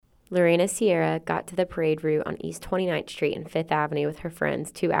Lorena Sierra got to the parade route on East 29th Street and 5th Avenue with her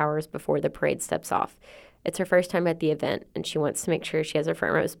friends 2 hours before the parade steps off. It's her first time at the event, and she wants to make sure she has her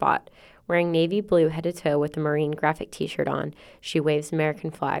front row spot. Wearing navy blue head to toe with a Marine graphic t-shirt on, she waves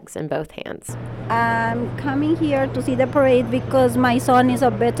American flags in both hands. I'm coming here to see the parade because my son is a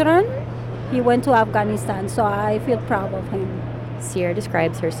veteran. He went to Afghanistan, so I feel proud of him. Sierra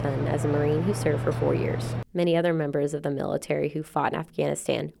describes her son as a Marine who served for 4 years. Many other members of the military who fought in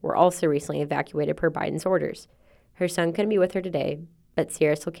Afghanistan were also recently evacuated per Biden's orders. Her son couldn't be with her today, but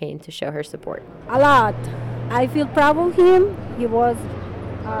Sierra still came to show her support. A lot. I feel proud of him. He was,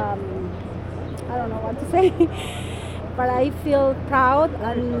 I don't know what to say, but I feel proud,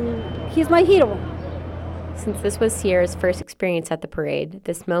 and he's my hero. Since this was Sierra's first experience at the parade,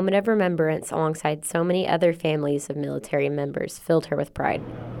 this moment of remembrance alongside so many other families of military members filled her with pride.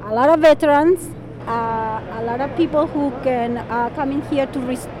 A lot of veterans, a lot of people who can come in here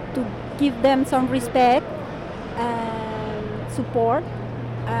to give them some respect and support,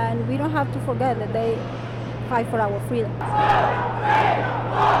 and we don't have to forget that they fight for our freedom.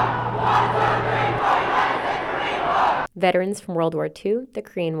 Veterans from World War II, the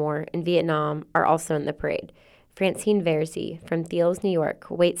Korean War, and Vietnam are also in the parade. Francine Verzi from Thiels, New York,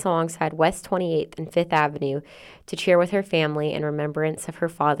 waits alongside West 28th and 5th Avenue to cheer with her family in remembrance of her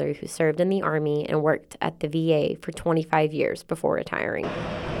father, who served in the Army and worked at the VA for 25 years before retiring.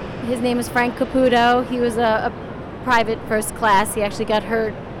 His name is Frank Caputo. He was a private first class. He actually got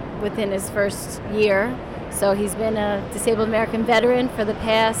hurt within his first year. So he's been a disabled American veteran for the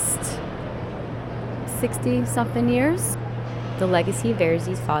past 60-something years. The legacy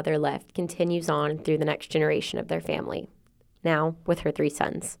Verzi's father left continues on through the next generation of their family, now with her 3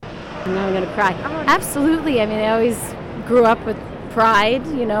 sons. Now I'm going to cry. Absolutely. I mean, I always grew up with pride,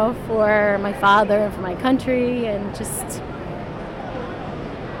 for my father and for my country, and just,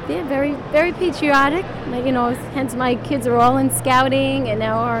 very, very patriotic. Hence my kids are all in scouting, and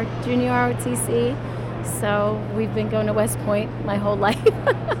now our junior ROTC. So we've been going to West Point my whole life.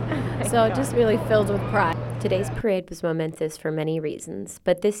 So just really filled with pride. Today's parade was momentous for many reasons,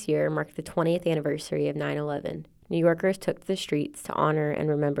 but this year marked the 20th anniversary of 9/11. New Yorkers took to the streets to honor and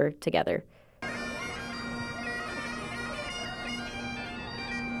remember together.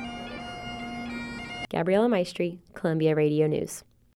 Gabriella Maestri, Columbia Radio News.